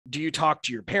Do you talk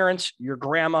to your parents, your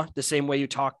grandma, the same way you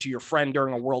talk to your friend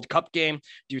during a World Cup game?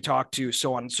 Do you talk to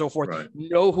so on and so forth? Right.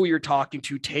 Know who you're talking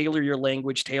to, tailor your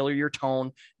language, tailor your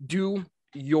tone,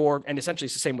 and essentially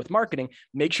it's the same with marketing.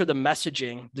 Make sure the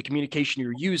messaging, the communication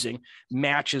you're using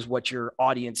matches what your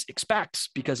audience expects,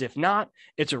 because if not,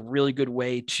 it's a really good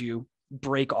way to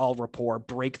break all rapport,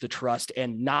 break the trust,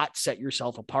 and not set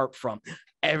yourself apart from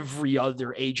every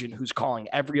other agent who's calling,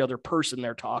 every other person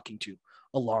they're talking to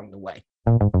along the way.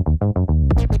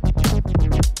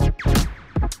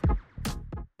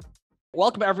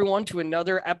 Welcome, everyone, to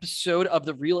another episode of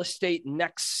the Real Estate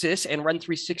Nexus and Rent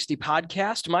 360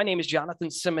 podcast. My name is Johnathan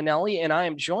Simonelli, and I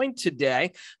am joined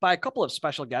today by a couple of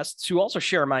special guests who also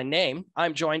share my name.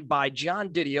 I'm joined by John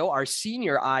Didio, our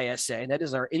senior ISA, that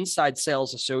is our inside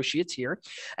sales associates here.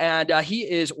 And he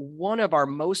is one of our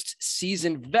most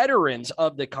seasoned veterans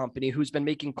of the company who's been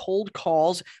making cold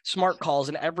calls, smart calls,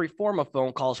 and every form of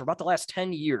phone calls for about the last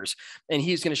 10 years. And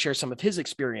he's going to share some of his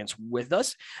experience with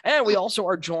us. And we also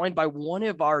are joined by one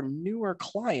of our newer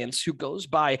clients who goes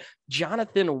by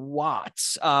Johnathan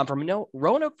Watts from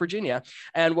Roanoke, Virginia.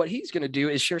 And what he's going to do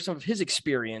is share some of his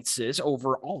experiences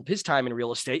over all of his time in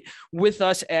real estate with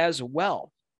us as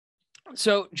well.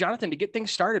 So, Johnathan, to get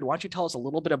things started, why don't you tell us a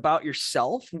little bit about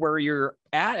yourself, where you're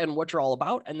at and what you're all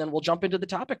about, and then we'll jump into the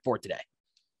topic for today.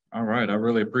 All right. I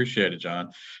really appreciate it,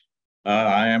 John.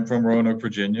 I am from Roanoke,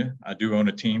 Virginia. I do own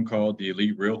a team called the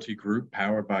Elite Realty Group,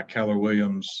 powered by Keller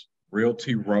Williams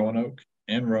Realty Roanoke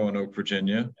in Roanoke,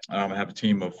 Virginia. I have a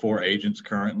team of 4 agents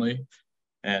currently,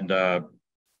 and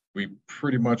we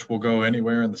pretty much will go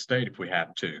anywhere in the state if we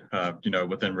have to,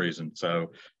 within reason.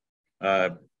 So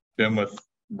been with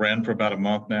Ren for about a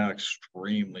month now,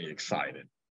 extremely excited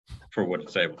for what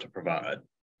it's able to provide.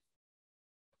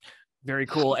 Very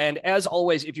cool. And as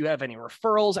always, if you have any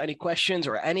referrals, any questions,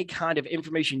 or any kind of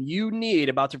information you need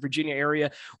about the Virginia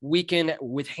area, we can,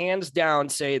 with hands down,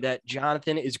 say that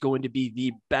Johnathan is going to be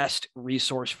the best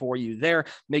resource for you there.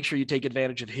 Make sure you take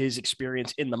advantage of his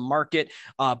experience in the market,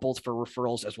 both for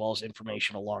referrals as well as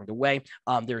information along the way.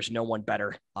 There's no one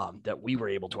better that we were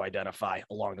able to identify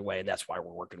along the way, and that's why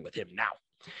we're working with him now.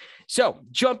 So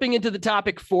jumping into the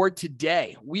topic for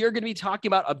today, we are going to be talking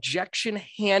about objection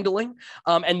handling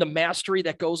and the mastery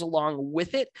that goes along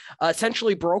with it.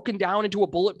 Essentially broken down into a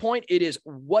bullet point, it is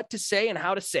what to say and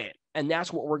how to say it. And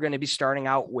that's what we're going to be starting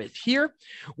out with here,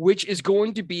 which is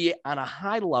going to be on a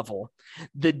high level,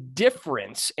 the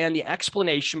difference and the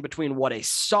explanation between what a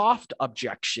soft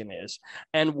objection is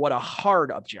and what a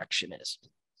hard objection is.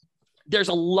 There's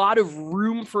a lot of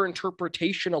room for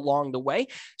interpretation along the way.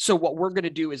 So what we're going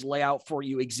to do is lay out for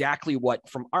you exactly what,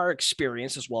 from our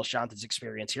experience, as well as Shantha's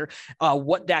experience here,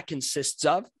 what that consists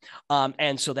of.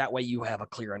 And so that way you have a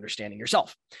clear understanding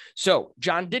yourself. So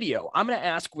John Didio, I'm going to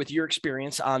ask, with your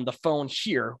experience on the phone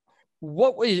here,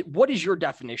 what is your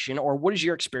definition, or what is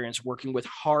your experience working with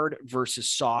hard versus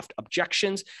soft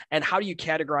objections? And how do you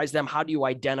categorize them? How do you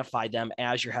identify them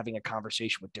as you're having a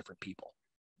conversation with different people?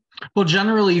 Well,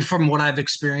 generally, from what I've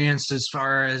experienced as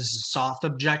far as soft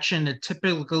objection, it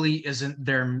typically isn't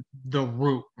the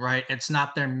root, right? It's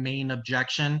not their main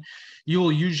objection. You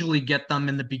will usually get them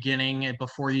in the beginning, and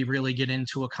before you really get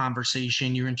into a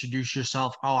conversation, you introduce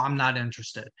yourself. Oh, I'm not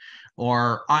interested,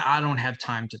 or I don't have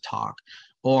time to talk,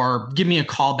 or give me a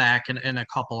call back in a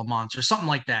couple of months, or something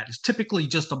like that. It's typically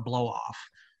just a blow off,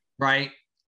 right?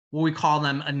 What we call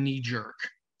them a knee jerk.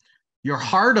 Your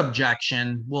hard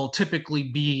objection will typically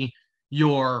be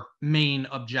your main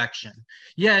objection.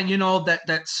 Yeah,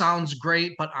 that sounds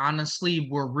great, but honestly,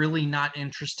 we're really not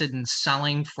interested in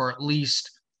selling for at least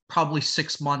probably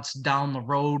 6 months down the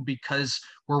road because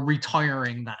we're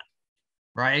retiring then,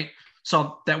 right?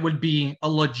 So that would be a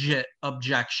legit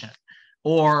objection.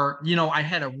 Or, I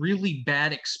had a really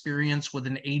bad experience with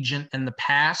an agent in the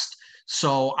past,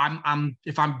 so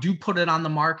if I do put it on the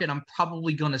market, I'm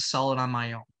probably going to sell it on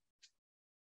my own.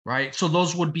 Right. So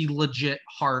those would be legit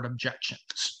hard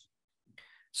objections.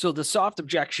 So the soft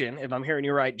objection, if I'm hearing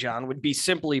you right, John, would be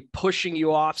simply pushing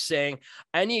you off, saying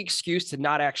any excuse to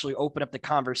not actually open up the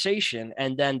conversation.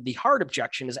 And then the hard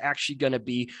objection is actually going to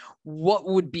be what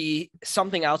would be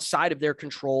something outside of their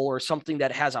control, or something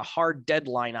that has a hard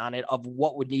deadline on it of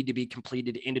what would need to be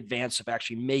completed in advance of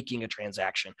actually making a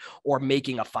transaction or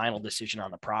making a final decision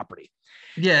on the property.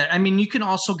 Yeah. I mean, you can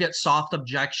also get soft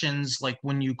objections like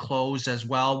when you close as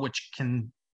well, which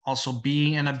can also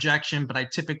be an objection, but I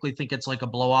typically think it's like a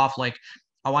blow off, like,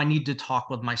 oh, I need to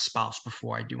talk with my spouse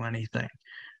before I do anything,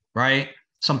 right?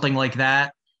 Something like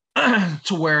that,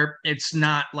 to where it's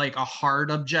not like a hard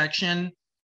objection,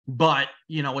 but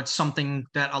it's something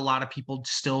that a lot of people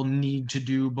still need to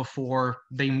do before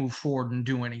they move forward and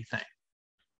do anything.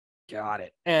 Got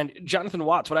it. And Johnathan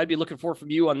Watts, what I'd be looking for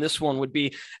from you on this one would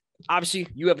be, obviously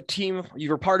you have a team,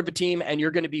 you're part of a team, and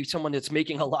you're going to be someone that's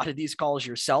making a lot of these calls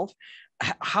yourself.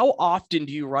 How often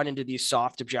do you run into these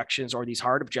soft objections or these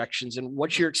hard objections, and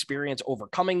what's your experience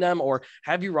overcoming them? Or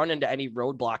have you run into any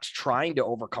roadblocks trying to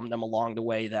overcome them along the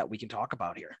way that we can talk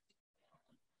about here?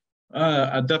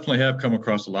 I definitely have come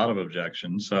across a lot of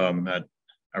objections. That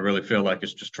I really feel like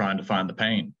it's just trying to find the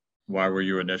pain. Why were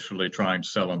you initially trying to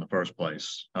sell in the first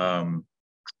place?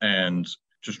 And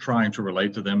just trying to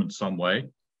relate to them in some way.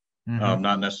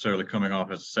 Not necessarily coming off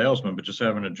as a salesman, but just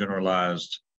having a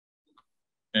generalized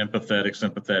empathetic,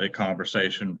 sympathetic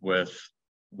conversation with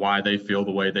why they feel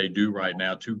the way they do right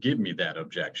now to give me that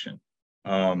objection.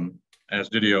 As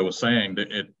Didio was saying,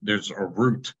 there's a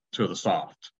root to the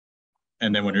soft.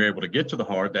 And then when you're able to get to the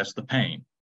hard, that's the pain.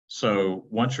 So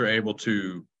once you're able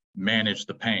to manage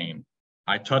the pain,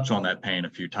 I touch on that pain a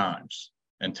few times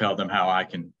and tell them how I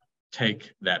can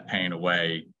take that pain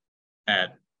away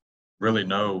at really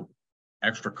no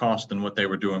extra cost than what they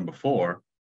were doing before,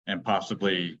 and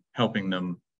possibly helping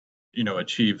them,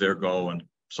 achieve their goal and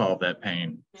solve that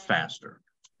pain faster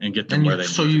and get them where they need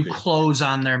to be. So you close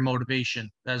on their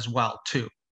motivation as well, too.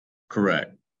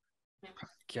 Correct.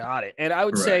 Got it. And I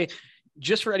would say,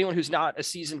 just for anyone who's not a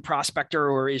seasoned prospector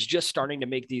or is just starting to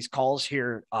make these calls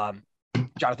here,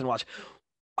 Johnathan Watts,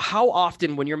 how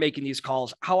often when you're making these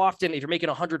calls, if you're making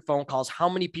 100 phone calls, how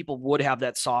many people would have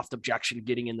that soft objection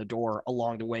getting in the door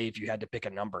along the way if you had to pick a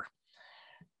number?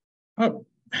 Oh,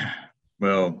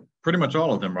 well, pretty much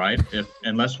all of them, right?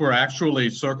 Unless we're actually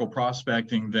circle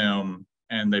prospecting them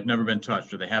and they've never been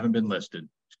touched or they haven't been listed,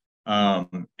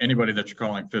 anybody that you're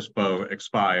calling FISBO,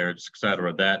 expired, et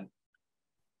cetera, that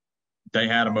they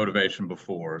had a motivation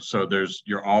before. So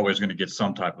you're always going to get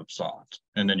some type of soft.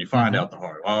 And then you find out the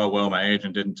hard. Oh, well, my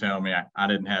agent didn't tell me. I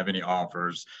didn't have any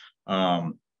offers.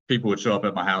 People would show up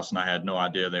at my house and I had no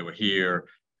idea they were here.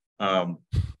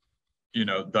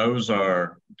 Those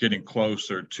are getting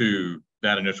closer to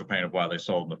that initial pain of why they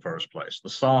sold in the first place. The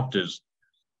soft is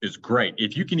great.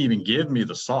 If you can even give me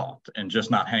the soft and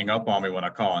just not hang up on me when I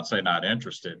call and say not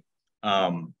interested,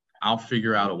 I'll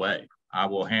figure out a way. I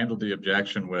will handle the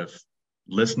objection with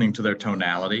listening to their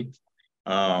tonality,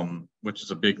 which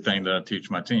is a big thing that I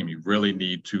teach my team. You really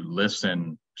need to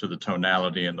listen to the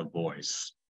tonality and the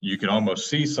voice. You can almost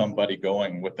see somebody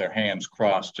going with their hands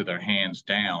crossed to their hands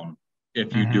down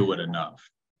if you do it enough.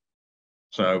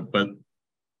 So, but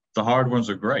the hard ones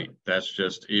are great. That's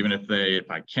just, even if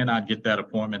I cannot get that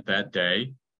appointment that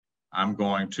day, I'm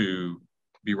going to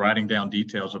be writing down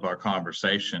details of our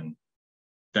conversation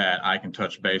that I can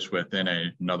touch base with in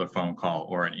another phone call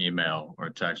or an email or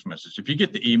a text message. If you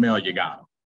get the email, you got them.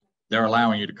 They're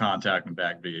allowing you to contact them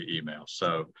back via email.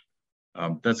 So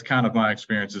that's kind of my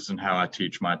experiences and how I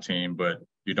teach my team, but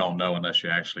you don't know unless you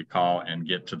actually call and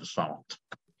get to the soft.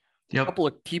 A couple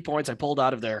of key points I pulled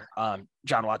out of there,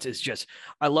 John Watts, is just,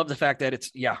 I love the fact that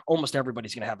almost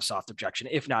everybody's going to have a soft objection,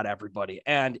 if not everybody.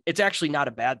 And it's actually not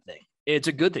a bad thing. It's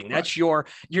a good thing. That's you're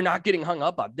not getting hung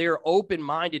up on. They're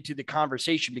open-minded to the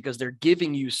conversation because they're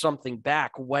giving you something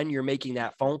back when you're making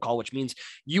that phone call, which means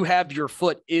you have your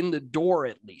foot in the door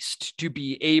at least to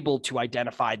be able to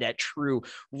identify that true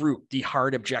root, the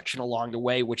hard objection along the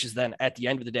way, which is then at the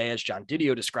end of the day, as John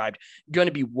Didio described, going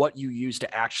to be what you use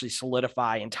to actually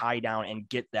solidify and tie down and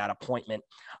get that appointment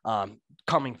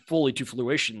coming fully to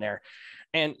fruition there.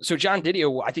 And so John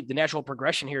Didio, I think the natural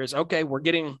progression here is, okay, we're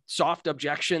getting soft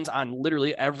objections on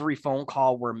literally every phone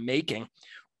call we're making.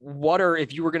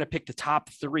 If you were going to pick the top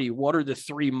three, what are the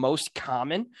three most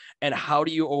common and how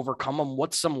do you overcome them?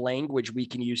 What's some language we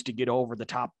can use to get over the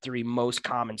top three most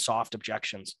common soft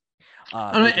objections?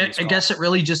 I guess it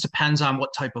really just depends on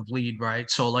what type of lead, right?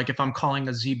 So like if I'm calling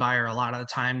a Z buyer, a lot of the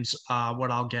times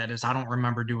what I'll get is, I don't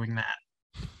remember doing that,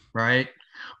 right?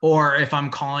 Or if I'm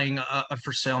calling a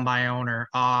for sale by owner,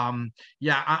 I'm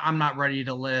not ready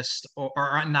to list, or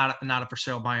I'm not a for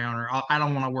sale by owner. I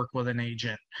don't want to work with an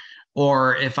agent.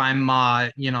 Or if I'm,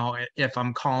 if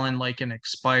I'm calling like an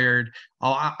expired,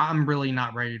 I'm really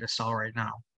not ready to sell right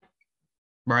now,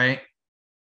 right?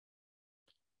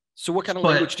 So what kind of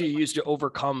language do you use to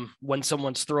overcome when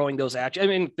someone's throwing those at you? I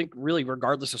mean, I think really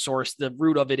regardless of source, the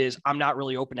root of it is, I'm not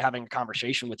really open to having a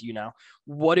conversation with you now.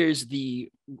 What is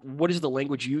the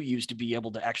language you use to be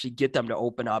able to actually get them to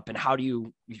open up, and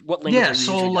what language? Yeah.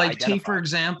 So like take, for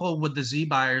example, with the Z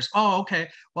buyers. Oh, okay.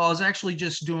 Well, I was actually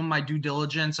just doing my due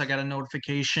diligence. I got a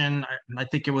notification. I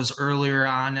think it was earlier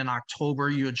on in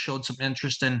October, you had showed some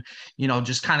interest in,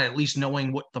 just kind of at least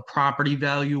knowing what the property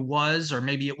value was, or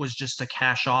maybe it was just a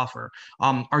cash offer.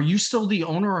 Are you still the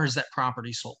owner, or is that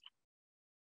property sold?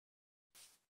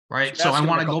 right? So I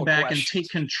want to go back and take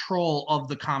control of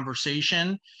the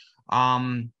conversation.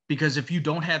 Because if you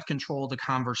don't have control of the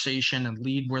conversation and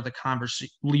lead where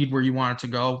you want it to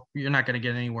go, you're not going to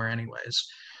get anywhere anyways.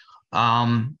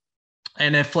 And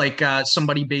if like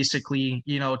somebody basically,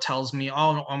 tells me,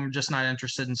 oh, I'm just not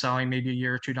interested in selling, maybe a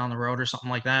year or two down the road or something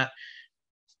like that,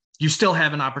 you still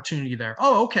have an opportunity there.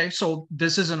 Oh, okay. So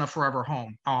this isn't a forever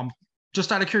home.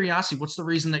 Just out of curiosity, what's the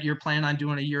reason that you're planning on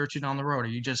doing a year or two down the road? Are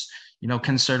you just,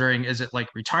 considering, is it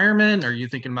like retirement? Are you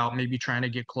thinking about maybe trying to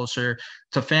get closer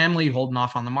to family, holding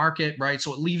off on the market, right?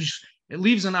 So it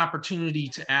leaves an opportunity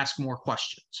to ask more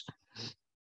questions.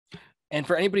 And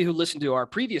for anybody who listened to our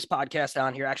previous podcast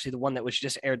on here, actually the one that was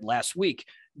just aired last week,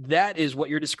 that is what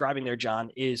you're describing there, John,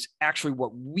 is actually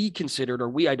what we considered or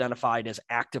we identified as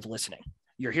active listening.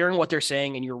 You're hearing what they're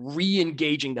saying and you're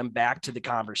re-engaging them back to the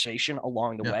conversation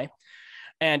along the way.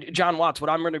 And John Watts, what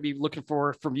I'm going to be looking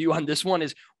for from you on this one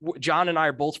is, John and I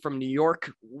are both from New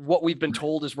York. What we've been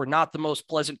told is we're not the most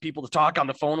pleasant people to talk on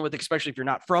the phone with, especially if you're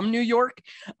not from New York.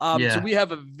 So we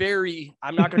have a very,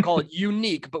 I'm not going to call it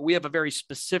unique, but we have a very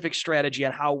specific strategy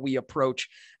on how we approach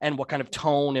and what kind of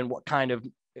tone and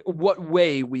what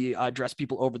way we address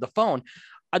people over the phone.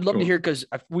 I'd love to hear, because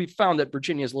we found that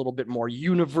Virginia is a little bit more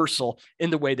universal in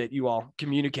the way that you all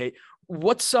communicate.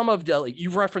 What's some of the, you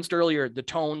referenced earlier, the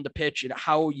tone, the pitch, and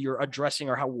how you're addressing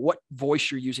or what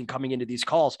voice you're using coming into these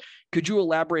calls. Could you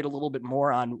elaborate a little bit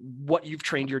more on what you've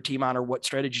trained your team on or what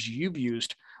strategies you've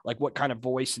used, like what kind of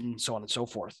voice and so on and so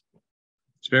forth?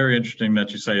 It's very interesting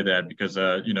that you say that because,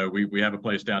 we have a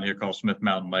place down here called Smith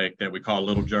Mountain Lake that we call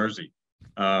Little Jersey.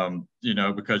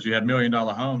 Because you have $1 million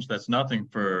homes, that's nothing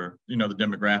for, the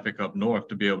demographic up north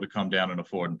to be able to come down and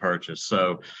afford and purchase.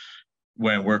 So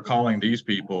when we're calling these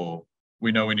people,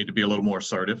 we know we need to be a little more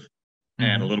assertive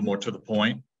and a little more to the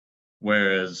point.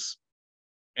 Whereas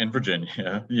in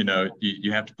Virginia,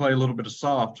 you have to play a little bit of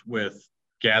soft with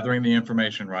gathering the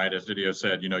information, right? As Didio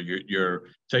said, you're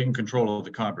taking control of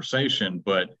the conversation,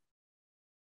 but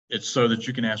it's so that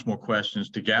you can ask more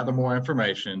questions to gather more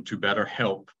information to better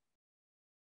help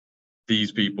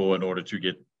these people in order to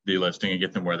get the listing and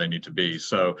get them where they need to be.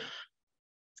 So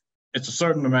it's a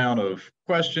certain amount of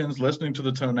questions, listening to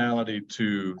the tonality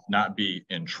to not be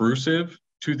intrusive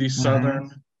to the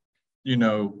Southern,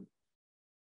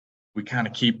 we kind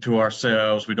of keep to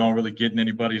ourselves. We don't really get in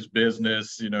anybody's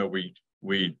business.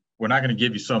 We're not going to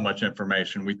give you so much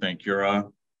information. We think you're a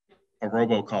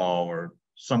robocall or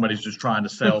somebody's just trying to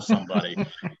sell somebody.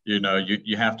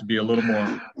 You have to be a little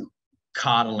more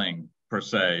coddling per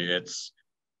se. It's,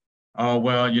 oh,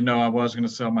 well, I was going to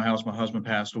sell my house. My husband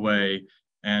passed away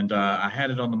and I had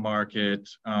it on the market,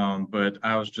 but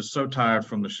I was just so tired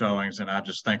from the showings and I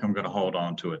just think I'm going to hold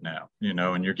on to it now,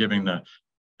 and you're giving oh,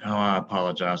 I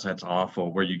apologize. That's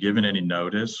awful. Were you given any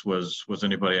notice? Was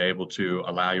anybody able to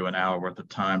allow you an hour worth of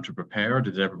time to prepare, or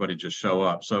did everybody just show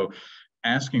up? So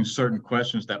asking certain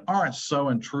questions that aren't so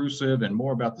intrusive and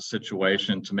more about the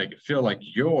situation to make it feel like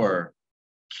you're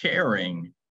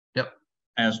caring. Yep.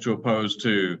 As to opposed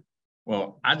to,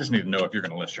 well, I just need to know if you're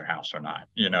going to list your house or not.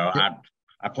 Yep.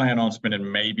 I plan on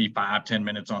spending maybe 5-10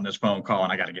 minutes on this phone call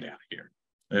and I got to get out of here.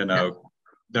 Yep.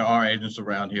 There are agents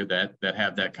around here that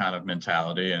have that kind of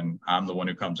mentality, and I'm the one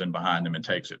who comes in behind them and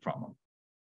takes it from them.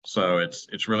 So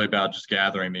it's really about just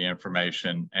gathering the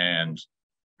information and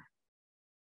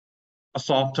a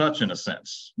soft touch in a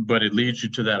sense, but it leads you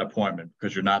to that appointment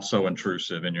because you're not so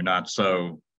intrusive and you're not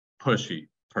so pushy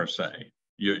per se.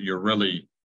 You're really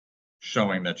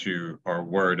showing that you are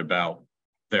worried about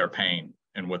their pain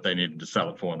and what they needed to sell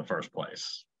it for in the first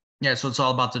place. Yeah, so it's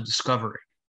all about the discovery.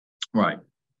 Right.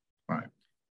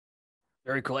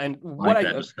 Very cool. And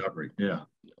discovery, yeah.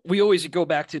 We always go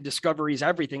back to discovery is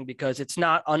everything because it's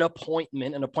not an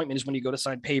appointment. An appointment is when you go to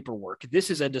sign paperwork. This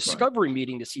is a discovery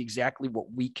meeting to see exactly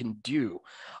what we can do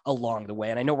along the way.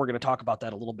 And I know we're going to talk about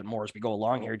that a little bit more as we go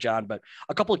along here, John, but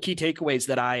a couple of key takeaways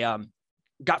that I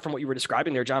got from what you were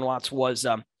describing there, John Watts, was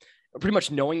pretty much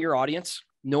knowing your audience,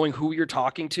 knowing who you're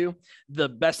talking to. The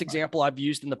best example I've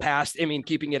used in the past,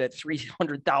 keeping it at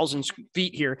 300,000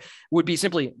 feet here, would be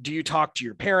simply, do you talk to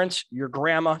your parents, your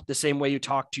grandma, the same way you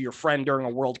talk to your friend during a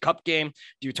World Cup game?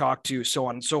 Do you talk to so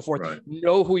on and so forth? Right.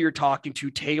 Know who you're talking to,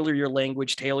 tailor your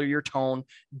language, tailor your tone,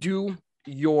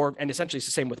 and essentially it's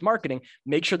the same with marketing,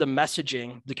 make sure the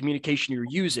messaging, the communication you're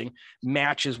using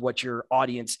matches what your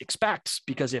audience expects,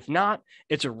 because if not,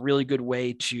 it's a really good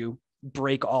way to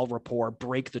break all rapport,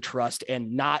 break the trust,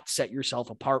 and not set yourself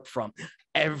apart from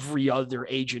every other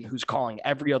agent who's calling,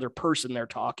 every other person they're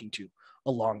talking to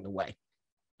along the way.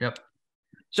 Yep.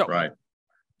 So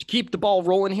to keep the ball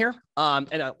rolling here,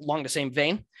 and along the same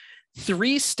vein,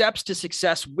 3 steps to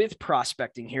success with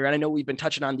prospecting here. And I know we've been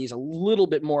touching on these a little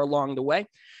bit more along the way,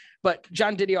 but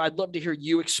John Didio, I'd love to hear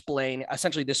you explain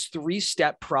essentially this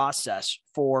 3-step process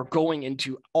for going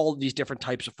into all of these different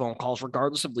types of phone calls,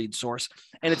 regardless of lead source.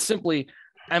 And it's simply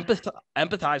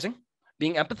empathizing,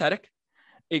 being empathetic,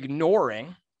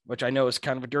 ignoring, which I know is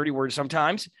kind of a dirty word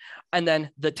sometimes, and then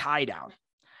the tie down.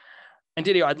 And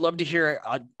Didio, I'd love to hear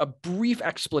a brief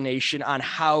explanation on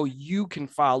how you can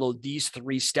follow these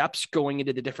 3 steps going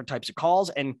into the different types of calls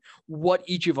and what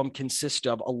each of them consist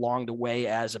of along the way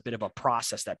as a bit of a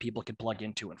process that people can plug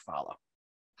into and follow.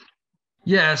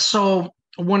 Yeah. So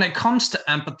when it comes to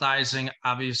empathizing,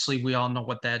 obviously we all know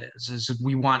what that is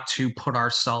we want to put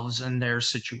ourselves in their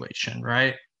situation,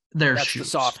 right? Their That's shoes. The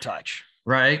soft touch.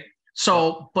 Right.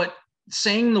 So, but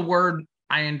saying the word,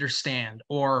 I understand,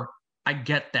 or I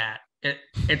get that,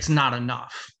 it's not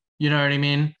enough. You know what I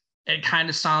mean? It kind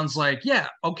of sounds like, yeah,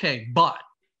 okay, but,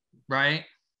 right?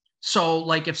 So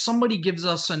like if somebody gives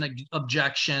us an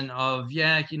objection of,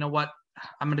 yeah, you know what,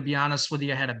 I'm going to be honest with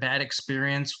you, I had a bad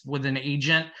experience with an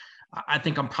agent. I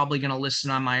think I'm probably going to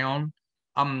listen on my own.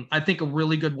 I think a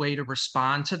really good way to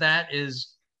respond to that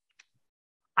is,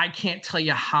 I can't tell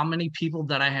you how many people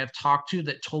that I have talked to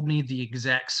that told me the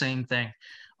exact same thing.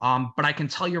 But I can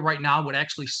tell you right now, what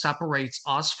actually separates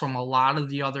us from a lot of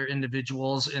the other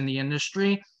individuals in the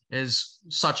industry is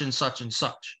such and such and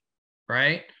such,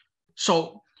 right?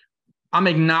 So I'm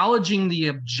acknowledging the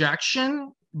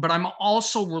objection, but I'm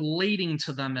also relating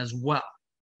to them as well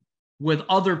with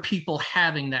other people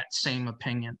having that same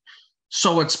opinion.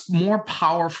 So it's more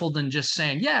powerful than just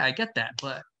saying, yeah, I get that,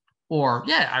 but, or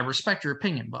yeah, I respect your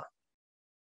opinion, but.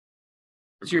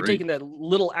 So you're taking that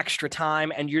little extra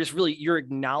time and you're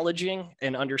acknowledging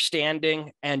and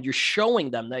understanding, and you're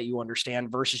showing them that you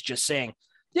understand versus just saying,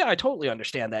 yeah, I totally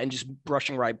understand that, and just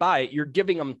brushing right by it. You're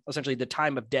giving them essentially the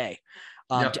time of day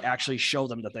to actually show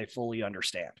them that they fully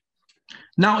understand.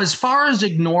 Now, as far as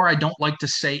ignore, I don't like to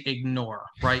say ignore,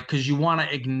 right? Because you want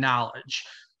to acknowledge.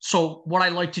 So what I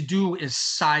like to do is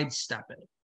sidestep it,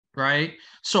 right?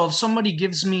 So if somebody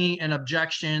gives me an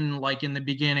objection, like in the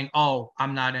beginning, oh,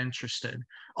 I'm not interested.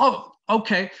 Oh,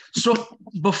 okay. So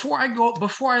before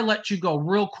I let you go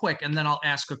real quick, and then I'll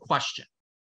ask a question,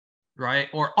 right?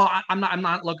 Or, oh, I'm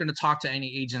not looking to talk to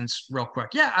any agents real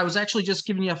quick. Yeah, I was actually just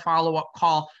giving you a follow-up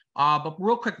call. But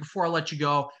real quick before I let you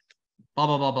go, blah,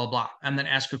 blah, blah, blah, blah, and then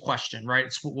ask a question, right?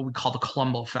 It's what we call the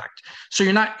Columbo effect. So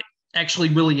you're not actually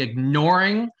really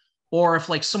ignoring. Or if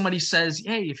like somebody says,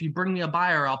 hey, if you bring me a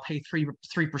buyer, I'll pay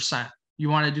 3%. You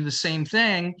want to do the same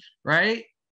thing, right?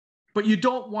 But you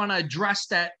don't want to address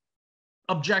that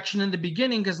objection in the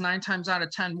beginning, because 9 times out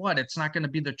of 10, it's not going to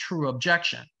be the true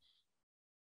objection.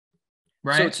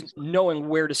 Right. So it's knowing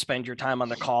where to spend your time on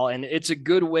the call. And it's a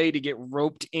good way to get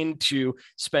roped into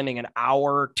spending an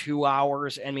hour, 2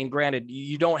 hours. I mean, granted,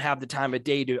 you don't have the time of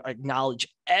day to acknowledge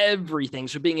everything.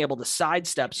 So being able to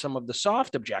sidestep some of the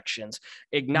soft objections,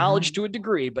 acknowledge to a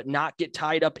degree, but not get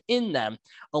tied up in them,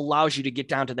 allows you to get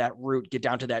down to that root, get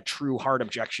down to that true hard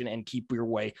objection, and keep your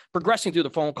way progressing through the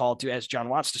phone call to, as John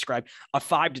Watts described, a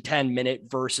 5 to 10 minute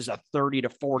versus a 30 to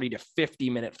 40 to 50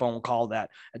 minute phone call that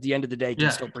at the end of the day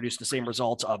can still produce the same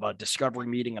results of a discovery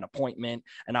meeting, an appointment,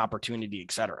 an opportunity,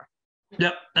 etc.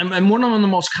 Yep. And one of the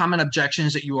most common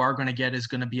objections that you are going to get is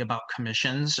going to be about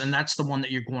commissions. And that's the one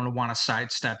that you're going to want to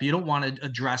sidestep. You don't want to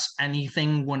address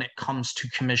anything when it comes to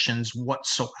commissions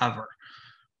whatsoever,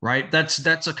 right? That's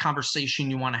a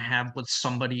conversation you want to have with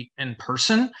somebody in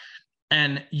person.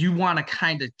 And you want to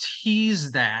kind of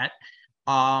tease that.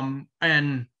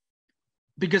 And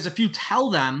because if you tell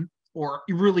them, or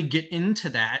you really get into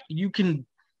that,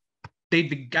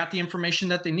 they've got the information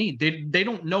that they need. They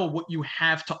don't know what you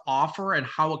have to offer and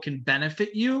how it can benefit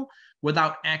you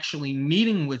without actually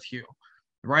meeting with you,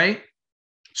 right?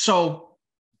 So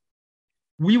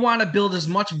we want to build as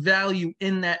much value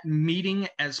in that meeting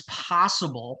as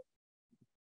possible,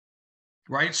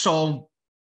 right? So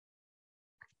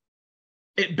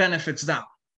it benefits them.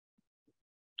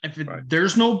 If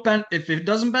it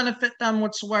doesn't benefit them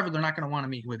whatsoever, they're not going to want to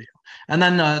meet with you. And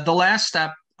then the last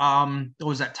step, what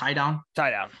was that? Tie down? Tie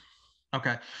down.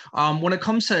 Okay. When it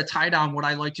comes to tie down, what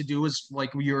I like to do is like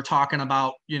you were talking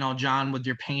about, John, with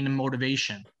your pain and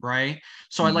motivation, right?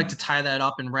 So I like to tie that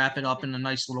up and wrap it up in a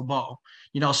nice little bow.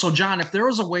 So John, if there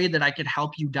was a way that I could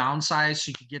help you downsize so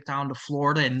you could get down to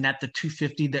Florida and net the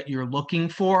 250 that you're looking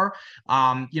for,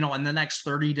 in the next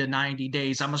 30 to 90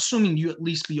 days, I'm assuming you at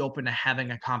least be open to having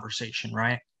a conversation,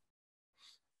 right?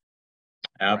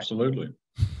 Absolutely.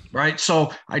 Right.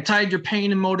 So I tied your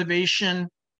pain and motivation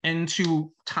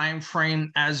into time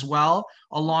frame as well,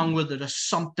 along with an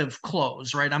assumptive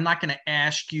close, right? I'm not going to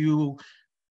ask you,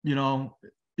 you know,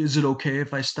 is it okay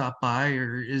if I stop by,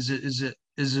 or is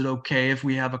it okay if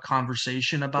we have a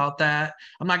conversation about that?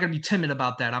 I'm not going to be timid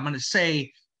about that. I'm going to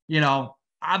say, you know,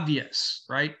 obvious,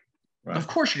 right? Of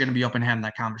course you're going to be open to having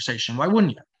that conversation. Why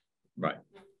wouldn't you? Right.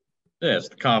 Yeah, it's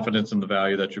the confidence and the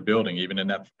value that you're building, even in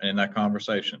that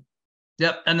conversation.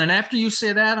 Yep. And then after you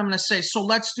say that, I'm going to say, so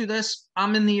let's do this.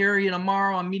 I'm in the area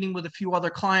tomorrow. I'm meeting with a few other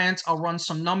clients. I'll run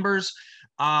some numbers.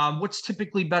 What's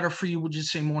typically better for you? Would you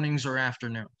say mornings or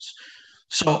afternoons?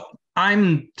 So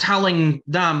I'm telling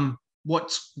them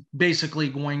what's basically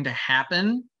going to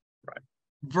happen, right,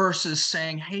 versus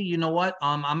saying, hey, you know what?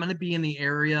 I'm going to be in the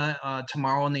area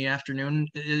tomorrow in the afternoon.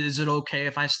 Is it okay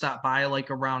if I stop by like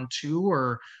around 2,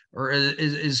 or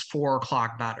is 4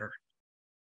 o'clock better?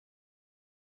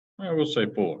 I will say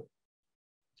 4.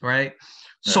 Right.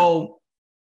 Yeah. So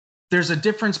there's a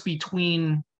difference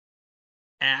between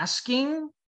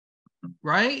asking,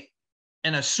 right,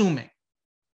 and assuming.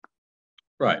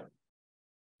 Right.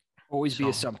 Always be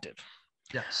assumptive.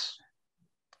 Yes.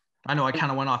 I know I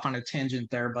kind of went off on a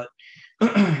tangent there, but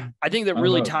I think that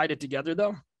really tied it together,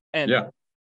 though. And yeah,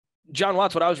 John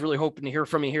Watts, what I was really hoping to hear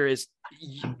from you here is,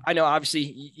 I know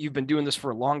obviously you've been doing this for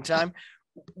a long time.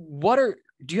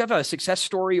 Do you have a success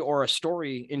story or a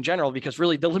story in general? Because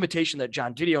really the limitation that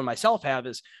John Didio and myself have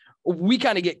is we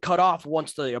kind of get cut off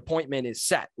once the appointment is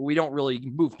set. We don't really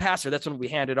move past it. That's when we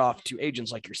hand it off to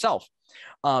agents like yourself.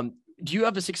 Do you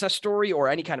have a success story or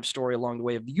any kind of story along the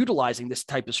way of utilizing this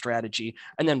type of strategy,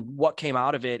 and then what came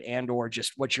out of it, and or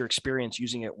just what your experience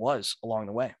using it was along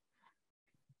the way?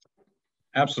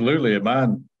 Absolutely.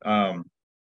 Mine,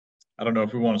 I don't know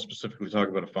if we want to specifically talk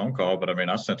about a phone call, but I mean,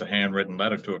 I sent a handwritten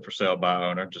letter to a for sale by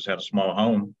owner, just had a small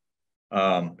home.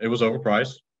 It was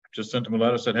overpriced. Just sent him a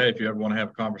letter, said, hey, if you ever want to have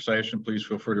a conversation, please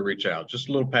feel free to reach out. Just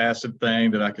a little passive thing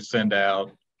that I could send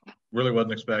out. Really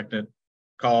wasn't expecting it.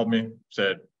 Called me,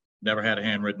 said, never had a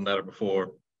handwritten letter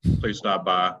before. Please stop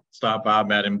by. Stop by,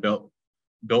 met him,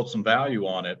 built some value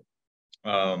on it.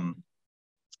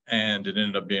 And it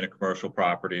ended up being a commercial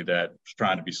property that was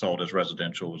trying to be sold as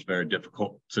residential. It was a very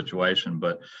difficult situation,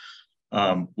 but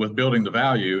with building the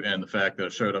value and the fact that I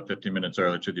showed up 15 minutes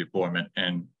early to the appointment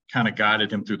and kind of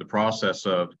guided him through the process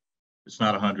of, it's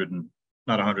not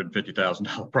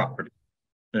 $150,000 property.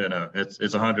 You know, it's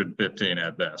 115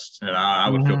 at best. And I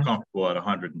would feel comfortable at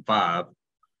 105.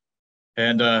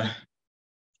 And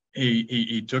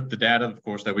he took the data, of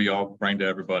course, that we all bring to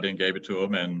everybody and gave it to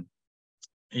him. And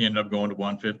he ended up going to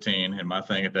 115. And my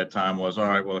thing at that time was, all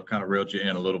right, well, I've kind of reeled you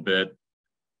in a little bit.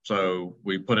 So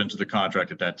we put into the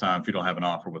contract at that time, if you don't have an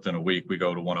offer within a week, we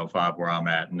go to 105 where I'm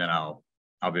at, and then I'll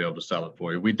be able to sell it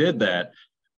for you. We did that,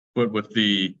 but with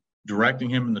the directing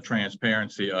him in the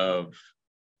transparency of,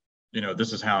 you know,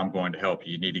 this is how I'm going to help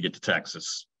you. You need to get to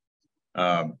Texas.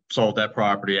 Sold that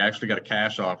property, actually got a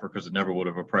cash offer because it never would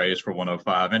have appraised for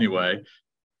 105 anyway,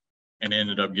 and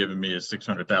ended up giving me a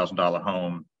 $600,000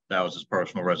 home. That was his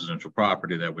personal residential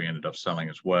property that we ended up selling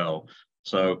as well.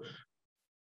 So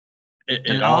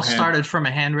it all started from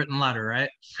a handwritten letter, right?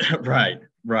 Right.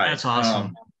 That's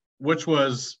awesome. Which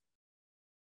was,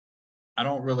 I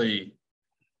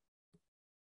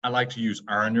like to use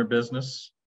earn your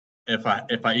business if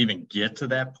I even get to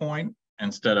that point,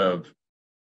 instead of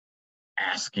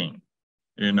asking,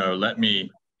 you know,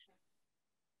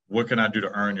 what can I do to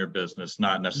earn your business?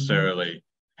 Not necessarily,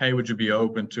 hey, would you be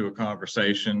open to a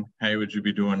conversation? Hey, would you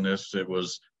be doing this? It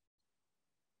was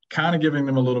kind of giving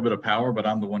them a little bit of power, but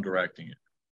I'm the one directing it.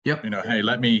 Yep. You know, hey,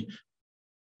 let me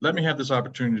have this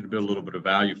opportunity to build a little bit of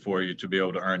value for you to be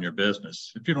able to earn your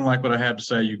business. If you don't like what I have to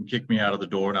say, you can kick me out of the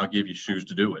door and I'll give you shoes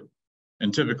to do it.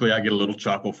 And typically I get a little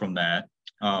chuckle from that.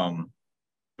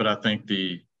 But I think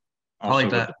the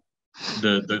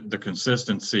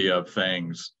consistency of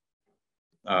things,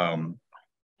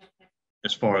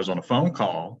 as far as on a phone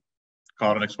call,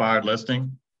 called an expired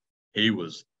listing, he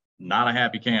was not a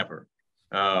happy camper.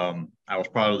 I was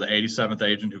probably the 87th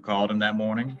agent who called him that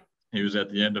morning. He was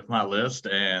at the end of my list.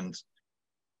 And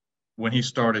when he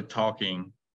started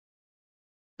talking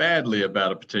badly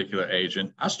about a particular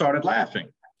agent, I started laughing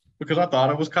because I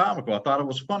thought it was comical. I thought it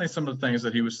was funny, some of the things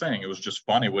that he was saying. It was just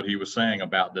funny what he was saying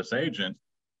about this agent.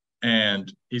 And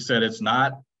he said, it's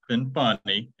not been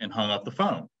funny, and hung up the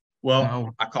phone. Well,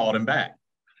 no. I called him back.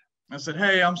 I said,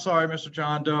 hey, I'm sorry, Mr.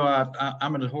 John Doe.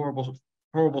 I'm in a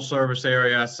horrible service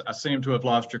area. I seem to have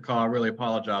lost your call. I really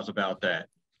apologize about that.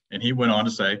 And he went on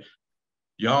to say,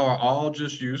 y'all are all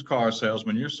just used car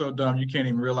salesmen. You're so dumb, you can't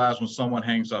even realize when someone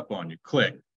hangs up on you.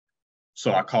 Click.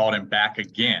 So I called him back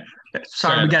again.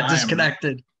 Sorry, we got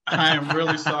disconnected. I am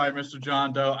really sorry, Mr.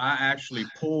 John Doe. I actually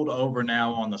pulled over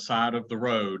now on the side of the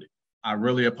road. I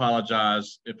really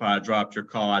apologize if I dropped your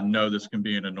call. I know this can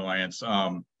be an annoyance.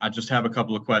 I just have a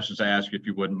couple of questions to ask you if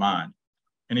you wouldn't mind.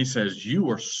 And he says, you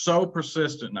were so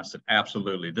persistent. And I said,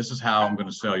 absolutely. This is how I'm going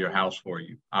to sell your house for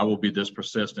you. I will be this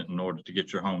persistent in order to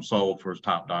get your home sold for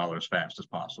top dollar as fast as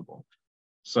possible.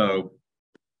 So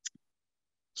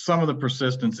some of the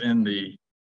persistence in the,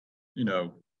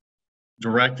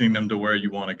 directing them to where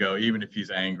you want to go, even if he's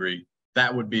angry,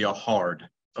 that would be a hard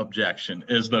objection,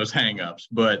 is those hangups.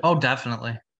 But oh,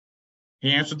 definitely.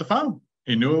 He answered the phone.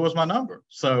 He knew it was my number.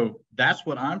 So that's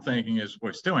what I'm thinking is,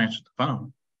 we still answered the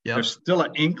phone. Yep. There's still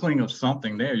an inkling of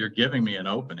something there. You're giving me an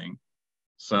opening.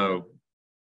 So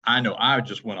I know I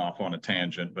just went off on a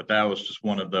tangent, but that was just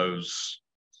one of those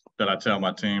that I tell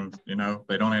my team,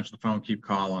 they don't answer the phone, keep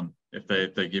calling. If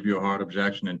they give you a hard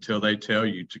objection, until they tell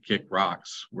you to kick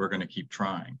rocks, we're going to keep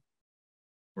trying.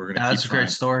 We're going to keep That's a great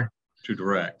story. To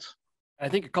direct. I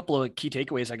think a couple of key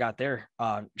takeaways I got there,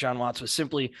 John Watts, was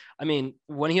simply,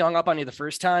 when he hung up on you the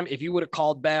first time, if you would have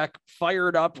called back,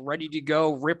 fired up, ready to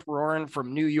go, rip roaring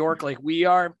from New York like we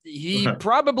are, he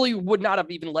probably would not have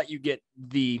even let you get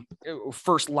the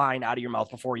first line out of your mouth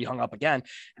before you hung up again.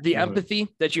 The empathy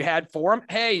that you had for him,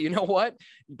 hey, you know what?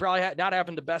 You probably not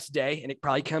having the best day, and it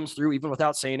probably comes through even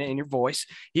without saying it in your voice.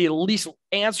 He at least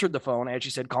answered the phone, as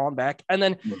you said, calling back, and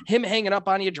then him hanging up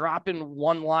on you, dropping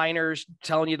one-liners,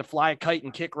 telling you to fly a kite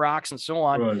and kick rocks and so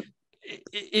on. Right.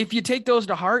 If you take those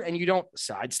to heart and you don't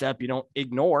sidestep, you don't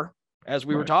ignore, as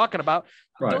we were talking about,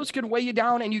 those could weigh you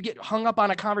down, and you get hung up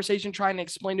on a conversation trying to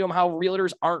explain to them how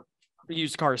realtors aren't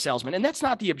used car salesmen. And that's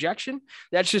not the objection.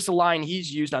 That's just a line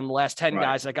he's used on the last 10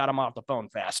 guys that got him off the phone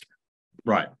faster.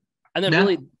 Right. And then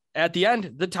really at the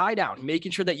end, the tie down,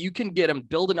 making sure that you can get him,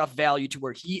 build enough value to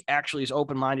where he actually is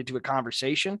open-minded to a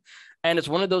conversation. And it's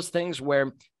one of those things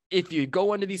where if you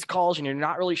go into these calls and you're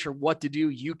not really sure what to do,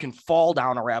 you can fall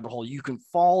down a rabbit hole. You can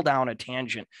fall down a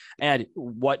tangent. And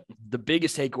what the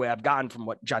biggest takeaway I've gotten from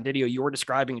what John Didio, you were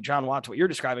describing, and John Watts, what you're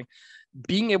describing,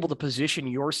 being able to position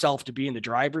yourself to be in the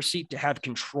driver's seat, to have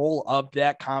control of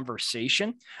that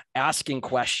conversation, asking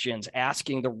questions,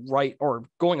 asking the right, or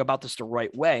going about this the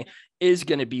right way, is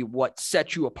going to be what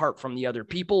sets you apart from the other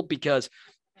people, because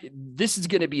this is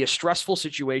going to be a stressful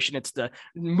situation. It's the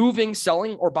moving,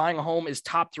 selling, or buying a home is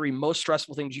top 3 most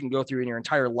stressful things you can go through in your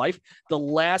entire life. The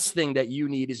last thing that you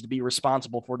need is to be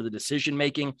responsible for the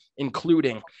decision-making,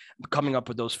 including coming up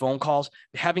with those phone calls,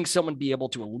 having someone be able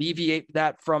to alleviate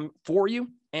that for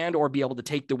you, and or be able to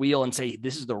take the wheel and say,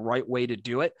 this is the right way to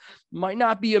do it. Might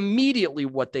not be immediately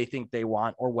what they think they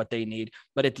want or what they need,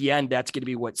 but at the end, that's going to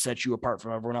be what sets you apart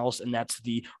from everyone else. And that's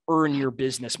the earn your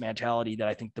business mentality that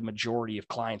I think the majority of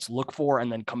clients look for and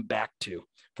then come back to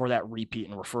for that repeat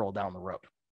and referral down the road.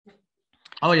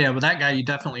 Oh yeah, with that guy, you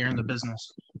definitely earned the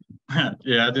business.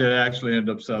 Yeah, I did actually end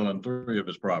up selling 3 of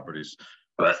his properties.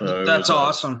 So that's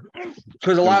awesome.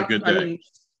 Because a lot,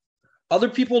 other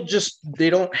people just, they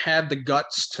don't have the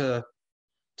guts to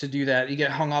do that. You get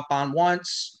hung up on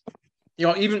once,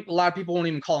 even a lot of people won't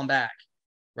even call him back,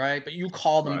 right? But you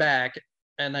called him back,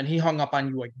 and then he hung up on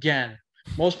you again.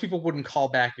 Most people wouldn't call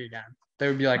back again. They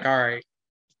would be like, all right,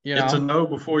 It's a no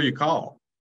before you call.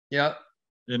 Yep.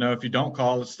 If you don't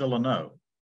call, it's still a no.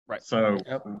 Right. So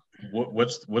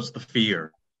what's the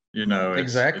fear?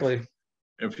 Exactly.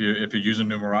 If you're using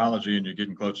numerology and you're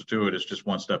getting closer to it, it's just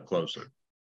one step closer.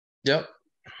 Yep.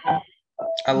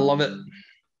 I love it.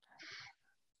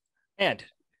 And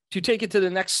to take it to the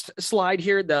next slide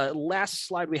here, the last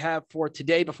slide we have for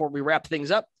today before we wrap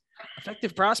things up,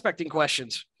 effective prospecting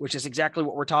questions, which is exactly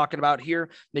what we're talking about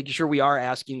here, making sure we are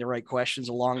asking the right questions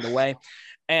along the way.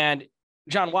 And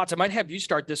John Watts, I might have you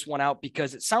start this one out,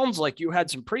 because it sounds like you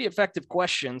had some pretty effective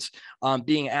questions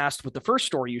being asked with the first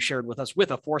story you shared with us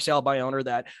with a for sale by owner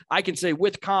that I can say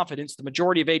with confidence, the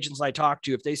majority of agents I talk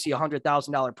to, if they see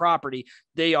 $100,000 property,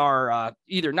 they are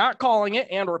either not calling it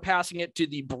and or passing it to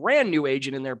the brand new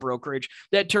agent in their brokerage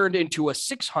that turned into a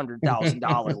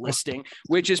 $600,000 listing,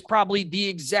 which is probably the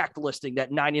exact listing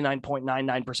that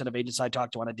 99.99% of agents I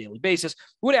talk to on a daily basis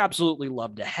would absolutely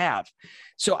love to have.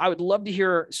 So I would love to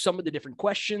hear some of the different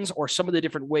questions or some of the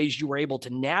different ways you were able to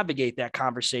navigate that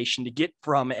conversation to get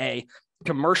from a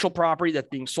commercial property that's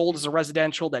being sold as a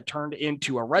residential that turned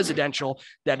into a residential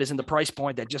that is in the price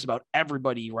point that just about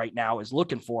everybody right now is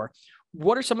looking for.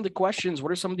 What are some of the questions?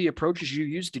 What are some of the approaches you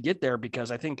use to get there?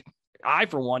 Because I think I,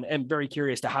 for one, am very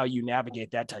curious to how you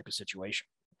navigate that type of situation.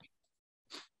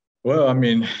 Well,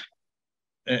 in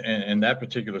that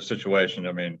particular situation,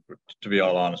 to be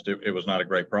all honest, it was not a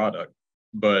great product,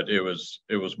 but it was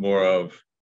more of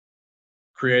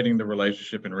creating the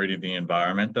relationship and reading the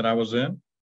environment that I was in.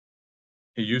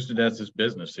 He used it as his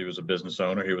business. He was a business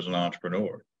owner. He was an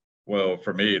entrepreneur. Well,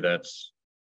 for me, that's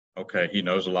okay. He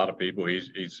knows a lot of people.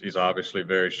 He's obviously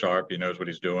very sharp. He knows what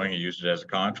he's doing. He used it as a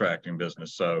contracting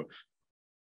business. So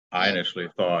I initially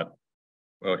thought,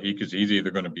 well, he's either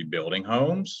going to be building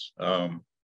homes,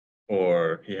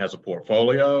 or he has a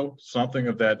portfolio, something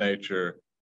of that nature.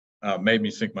 Made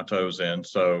me sink my toes in.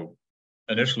 So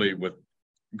initially, with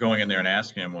going in there and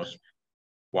asking him was,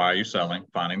 why are you selling?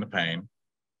 Finding the pain.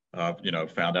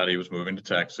 Found out he was moving to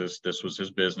Texas. This was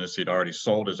his business. He'd already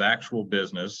sold his actual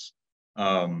business,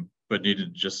 but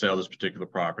needed to just sell this particular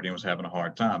property and was having a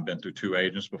hard time. Been through 2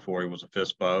 agents before he was a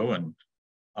FISBO. And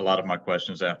a lot of my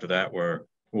questions after that were,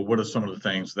 well, what are some of the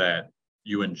things that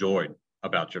you enjoyed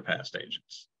about your past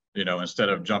agents? Instead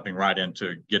of jumping right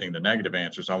into getting the negative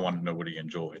answers, I wanted to know what he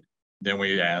enjoyed. Then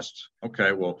we asked,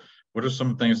 okay, well, what are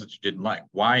some things that you didn't like?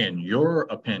 Why, in your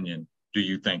opinion, do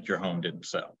you think your home didn't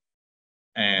sell?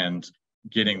 And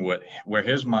getting where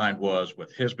his mind was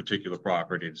with his particular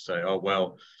property to say, oh,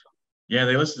 well, yeah,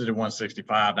 they listed it at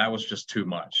 165. That was just too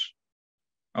much.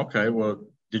 Okay, well,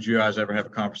 did you guys ever have a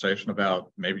conversation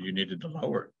about maybe you needed to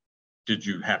lower it? Did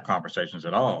you have conversations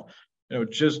at all?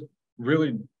 Just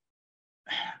really,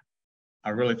 I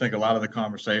really think a lot of the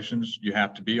conversations you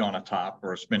have to be on a top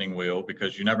or a spinning wheel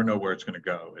because you never know where it's going to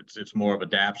go. It's more of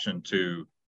adaptation to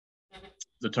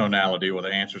the tonality or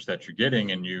the answers that you're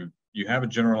getting, and you have a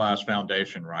generalized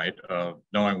foundation, right, of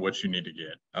knowing what you need to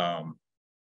get.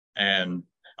 And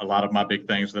a lot of my big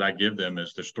things that I give them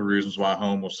is there's 3 reasons why a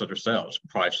home will sit or sells: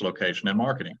 price, location, and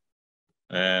marketing.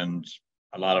 And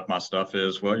a lot of my stuff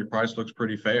is, well, your price looks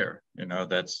pretty fair.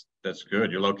 That's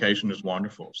good. Your location is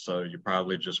wonderful. So you're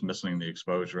probably just missing the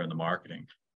exposure and the marketing.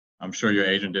 I'm sure your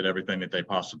agent did everything that they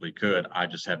possibly could. I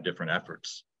just have different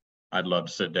efforts. I'd love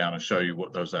to sit down and show you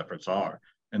what those efforts are.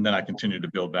 And then I continue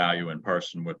to build value in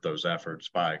person with those efforts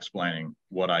by explaining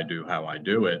what I do, how I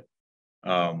do it,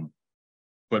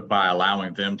 but by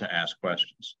allowing them to ask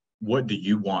questions. What do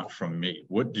you want from me?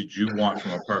 What did you want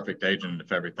from a perfect agent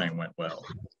if everything went well?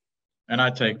 And I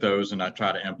take those and I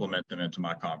try to implement them into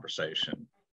my conversation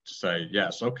to say,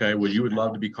 yes, okay, well, you would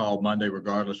love to be called Monday,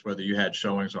 regardless whether you had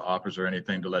showings or offers or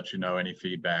anything to let you know any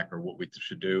feedback or what we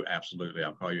should do. Absolutely.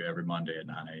 I'll call you every Monday at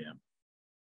 9 a.m.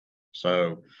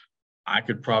 So I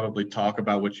could probably talk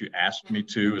about what you asked me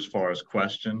to as far as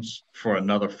questions for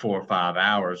another 4 or 5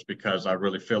 hours, because I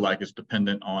really feel like it's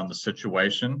dependent on the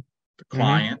situation, the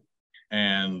client,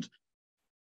 and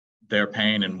their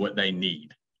pain and what they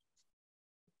need.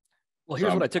 Well,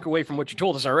 here's what I took away from what you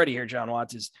told us already here, John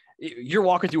Watts, is you're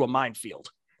walking through a minefield.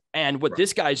 And what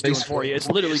this guy's doing for you is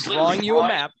literally drawing you a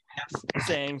map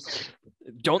saying,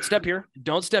 don't step here.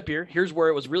 Don't step here. Here's where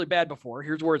it was really bad before.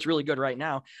 Here's where it's really good right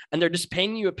now. And they're just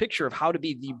painting you a picture of how to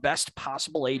be the best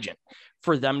possible agent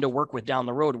for them to work with down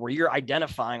the road, where you're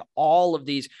identifying all of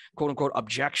these quote unquote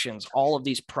objections, all of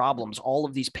these problems, all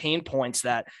of these pain points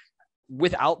that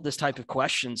without this type of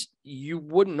questions, you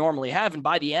wouldn't normally have. And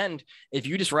by the end, if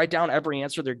you just write down every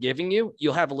answer they're giving you,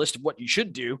 you'll have a list of what you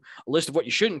should do, a list of what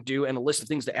you shouldn't do, and a list of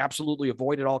things to absolutely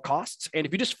avoid at all costs. And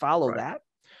if you just follow that,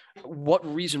 what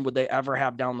reason would they ever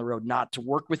have down the road not to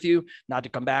work with you, not to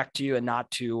come back to you, and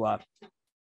not to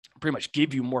pretty much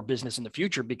give you more business in the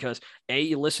future? Because A,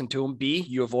 you listened to them, B,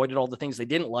 you avoided all the things they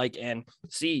didn't like, and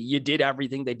C, you did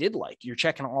everything they did like. You're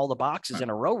checking all the boxes in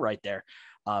a row right there,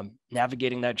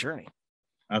 navigating that journey.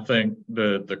 I think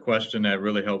the question that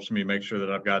really helps me make sure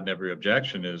that I've gotten every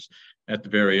objection is at the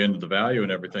very end of the value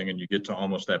and everything, and you get to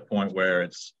almost that point where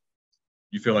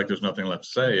you feel like there's nothing left to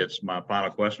say. It's my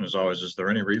final question is always, is there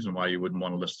any reason why you wouldn't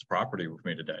want to list the property with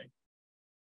me today?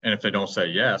 And if they don't say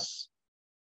yes,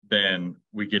 then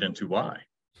we get into why.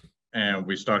 And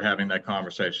we start having that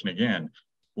conversation again.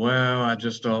 Well, I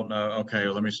just don't know. Okay,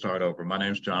 well, let me start over. My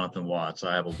name's Johnathan Watts.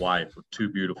 I have a wife with 2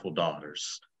 beautiful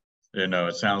daughters.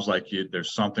 It sounds like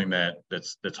there's something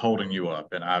that's holding you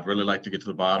up. And I'd really like to get to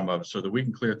the bottom of it so that we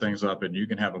can clear things up and you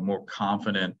can have a more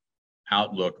confident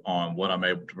outlook on what I'm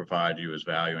able to provide you as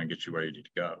value and get you where you need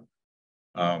to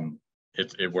go.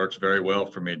 It works very well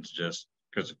for me to just,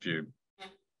 because if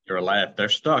if they're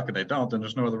stuck and they don't, then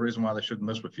there's no other reason why they shouldn't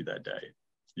list with you that day.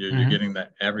 You're getting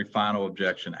that every final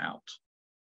objection out.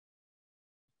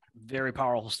 Very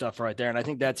powerful stuff right there. And I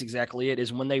think that's exactly it,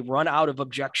 is when they run out of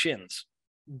objections,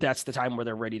 that's the time where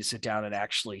they're ready to sit down and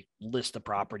actually list the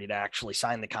property, to actually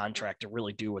sign the contract, to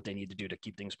really do what they need to do to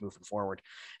keep things moving forward.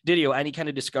 Didio, any kind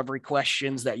of discovery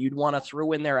questions that you'd want to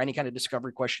throw in there? Any kind of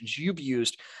discovery questions you've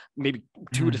used, maybe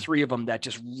 2 to 3 of them that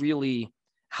just really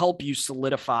help you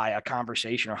solidify a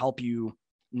conversation or help you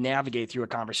navigate through a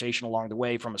conversation along the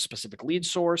way from a specific lead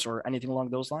source or anything along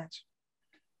those lines?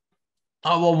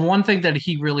 Well, one thing that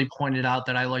he really pointed out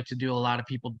that I like to do, a lot of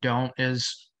people don't,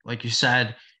 is, like you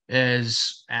said,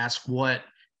 is ask what,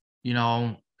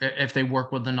 if they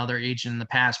work with another agent in the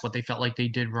past, what they felt like they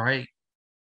did right.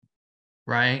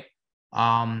 Right.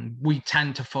 We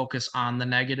tend to focus on the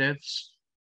negatives,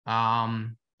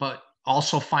 but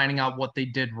also finding out what they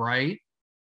did right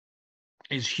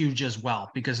is huge as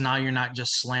well, because now you're not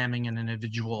just slamming an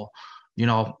individual,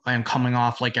 and coming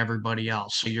off like everybody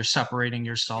else. So you're separating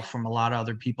yourself from a lot of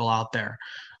other people out there,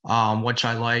 which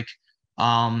I like.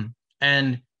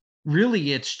 And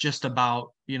really it's just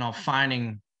about,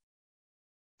 finding,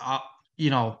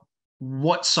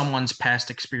 what someone's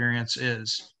past experience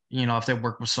is, if they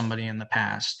worked with somebody in the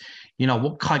past,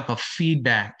 what type of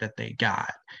feedback that they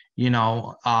got,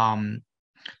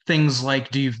 things like,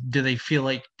 do they feel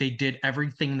like they did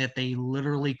everything that they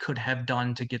literally could have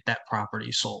done to get that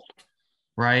property sold,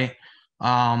 right?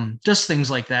 Just things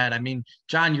like that. I mean,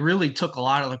 John, you really took a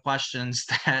lot of the questions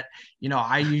that,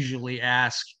 I usually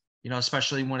ask,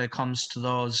 especially when it comes to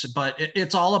those, but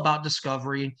it's all about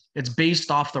discovery. It's based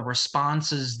off the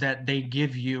responses that they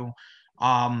give you,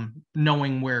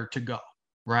 knowing where to go,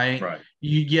 right? Right.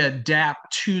 You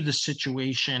adapt to the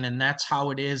situation, and that's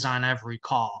how it is on every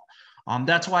call.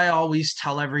 That's why I always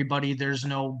tell everybody there's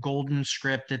no golden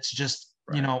script. It's just,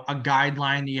 Right. A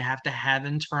guideline that you have to have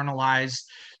internalized,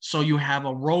 so you have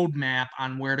a roadmap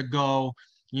on where to go,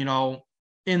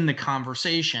 in the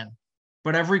conversation.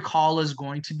 But every call is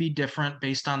going to be different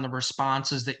based on the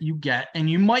responses that you get. And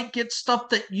you might get stuff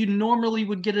that you normally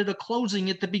would get at a closing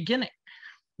at the beginning,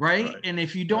 right? And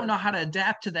if you don't know how to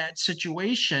adapt to that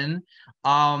situation,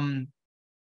 you're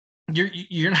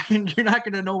not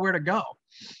going to know where to go,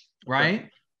 right?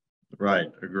 Right.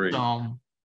 Agreed.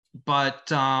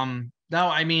 But no,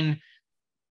 I mean,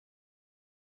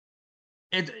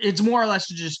 it's more or less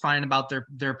to just find about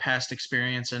their past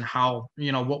experience and how,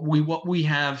 what we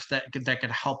have that could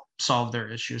help solve their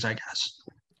issues, I guess.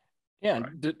 Yeah,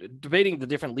 right. Debating the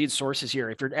different lead sources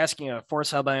here. If you're asking a for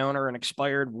sale by owner and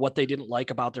expired what they didn't like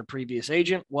about their previous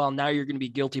agent, well, now you're going to be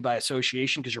guilty by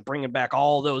association, because you're bringing back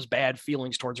all those bad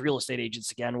feelings towards real estate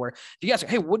agents again. Where if you ask,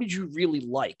 hey, what did you really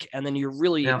like? And then you're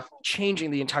really changing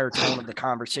the entire tone of the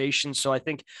conversation. So I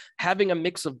think having a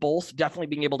mix of both, definitely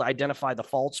being able to identify the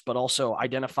faults, but also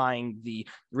identifying the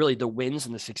wins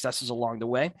and the successes along the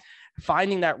way.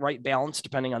 Finding that right balance,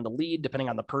 depending on the lead, depending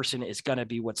on the person, is going to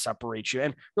be what separates you.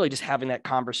 And really just having that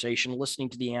conversation, listening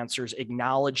to the answers,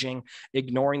 acknowledging,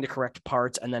 ignoring the correct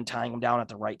parts, and then tying them down at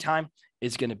the right time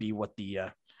is going to be what the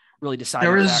really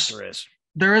deciding factor is.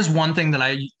 There is one thing that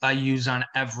I use on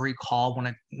every call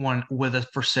when with a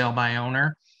for sale by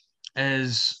owner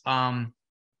is,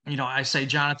 I say,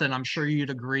 Johnathan, I'm sure you'd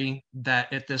agree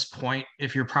that at this point,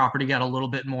 if your property got a little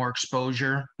bit more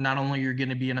exposure, not only you're going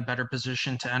to be in a better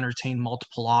position to entertain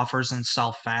multiple offers and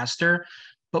sell faster,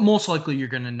 but most likely you're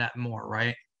going to net more,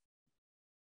 right?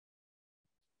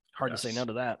 Hard to say no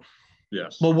to that.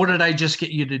 Yes. Well, what did I just get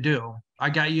you to do? I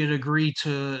got you to agree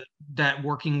to that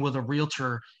working with a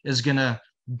realtor is going to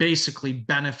basically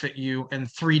benefit you in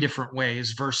 3 different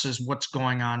ways versus what's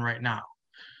going on right now.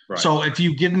 Right. So if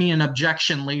you give me an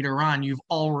objection later on, you've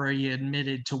already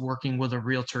admitted to working with a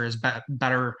realtor is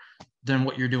better than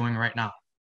what you're doing right now.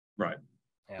 Right.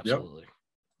 Absolutely.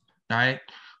 All right.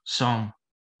 So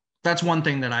that's one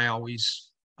thing that I always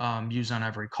use on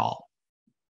every call.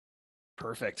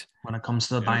 Perfect. When it comes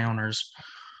to the buy owners.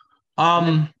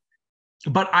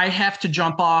 But I have to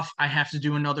jump off. I have to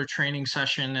do another training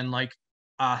session in like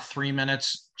 3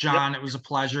 minutes. John, It was a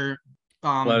pleasure.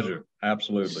 Pleasure.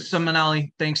 Absolutely.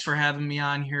 Simonelli, thanks for having me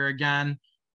on here again.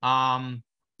 To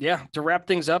wrap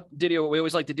things up, Didio, what we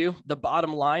always like to do, the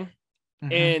bottom line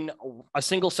in a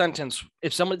single sentence.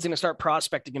 If someone's going to start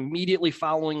prospecting immediately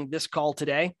following this call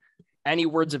today, any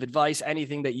words of advice,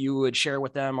 anything that you would share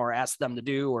with them or ask them to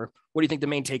do, or what do you think the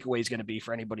main takeaway is going to be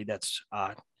for anybody that's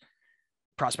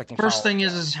prospecting? First thing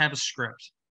is have a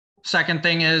script. Second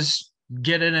thing is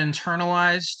get it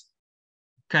internalized.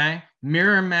 Okay.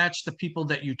 Mirror match the people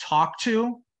that you talk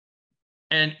to.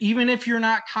 And even if you're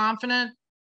not confident,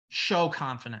 show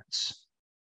confidence.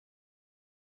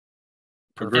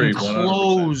 Agreed. And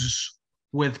close 100%.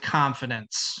 With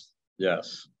confidence.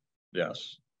 Yes.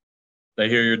 Yes. They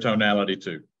hear your tonality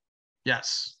too.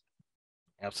 Yes.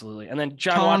 Absolutely. And then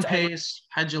John, tone, pace,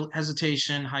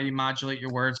 hesitation, how you modulate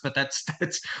your words, but that's a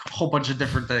whole bunch of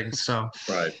different things. So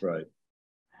right.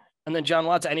 And then John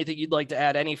Watts, anything you'd like to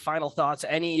add? Any final thoughts?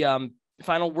 Any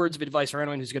final words of advice for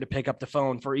anyone who's going to pick up the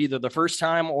phone for either the first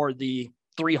time or the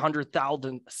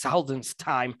 300,000th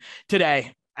time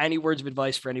today? Any words of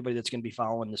advice for anybody that's going to be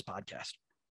following this podcast?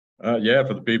 Yeah,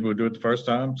 for the people who do it the first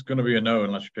time, it's going to be a no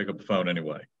unless you pick up the phone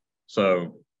anyway.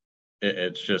 So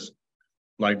it's just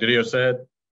like Didio said,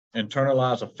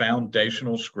 internalize a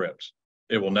foundational script.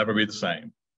 It will never be the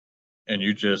same. And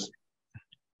you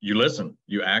listen,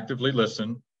 you actively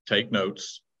listen, take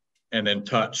notes, and then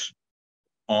touch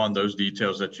on those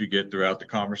details that you get throughout the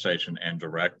conversation and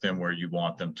direct them where you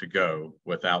want them to go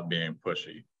without being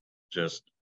pushy.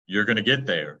 You're going to get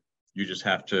there. You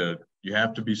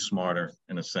have to be smarter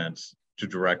in a sense to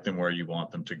direct them where you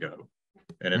want them to go.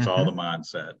 And it's all the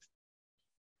mindset.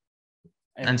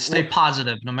 And stay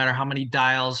positive, no matter how many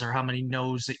dials or how many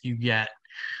no's that you get.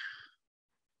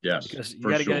 Yes, because you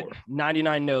got to get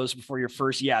 99 no's before your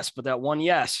first yes, but that one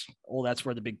yes, that's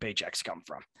where the big paychecks come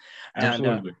from.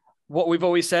 Absolutely. And what we've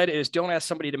always said is don't ask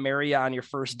somebody to marry you on your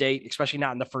first date, especially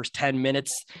not in the first 10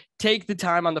 minutes. Take the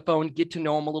time on the phone, get to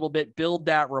know them a little bit, build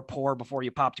that rapport before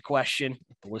you pop the question,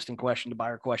 the listing question, the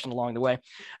buyer question along the way.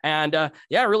 And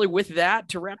really with that,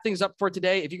 to wrap things up for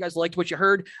today, if you guys liked what you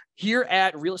heard here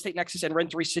at Real Estate Nexus and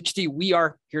Rent 360, we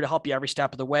are here to help you every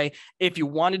step of the way. If you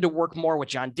wanted to work more with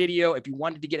John Didio, if you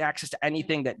wanted to get access to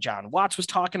anything that John Watts was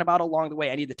talking about along the way,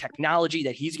 any of the technology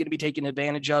that he's going to be taking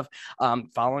advantage of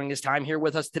following his time here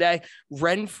with us today,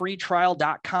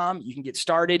 rentfreetrial.com. You can get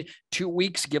started 2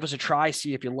 weeks. Give us a try.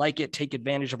 See if you like it. Take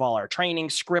advantage of all our training,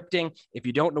 scripting. If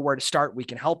you don't know where to start, we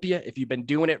can help you. If you've been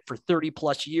doing it for 30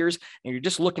 plus years and you're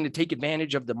just looking to take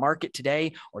advantage of the market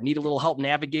today or need a little help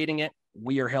navigating it,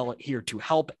 we are here to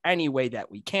help any way that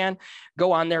we can.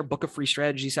 Go on there, book a free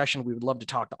strategy session. We would love to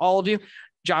talk to all of you.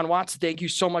 John Watts, thank you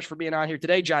so much for being on here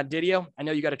today. John Didio, I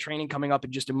know you got a training coming up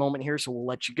in just a moment here, so we'll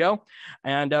let you go.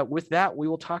 And with that, we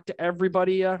will talk to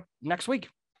everybody next week.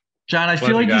 John, I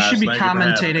feel like you should be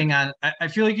commentating on. I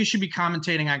feel like you should be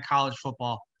commentating on college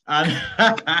football.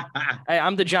 Hey,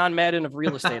 I'm the John Madden of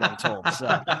real estate, I'm told.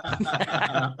 So.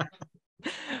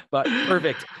 But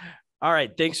perfect. All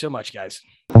right. Thanks so much, guys.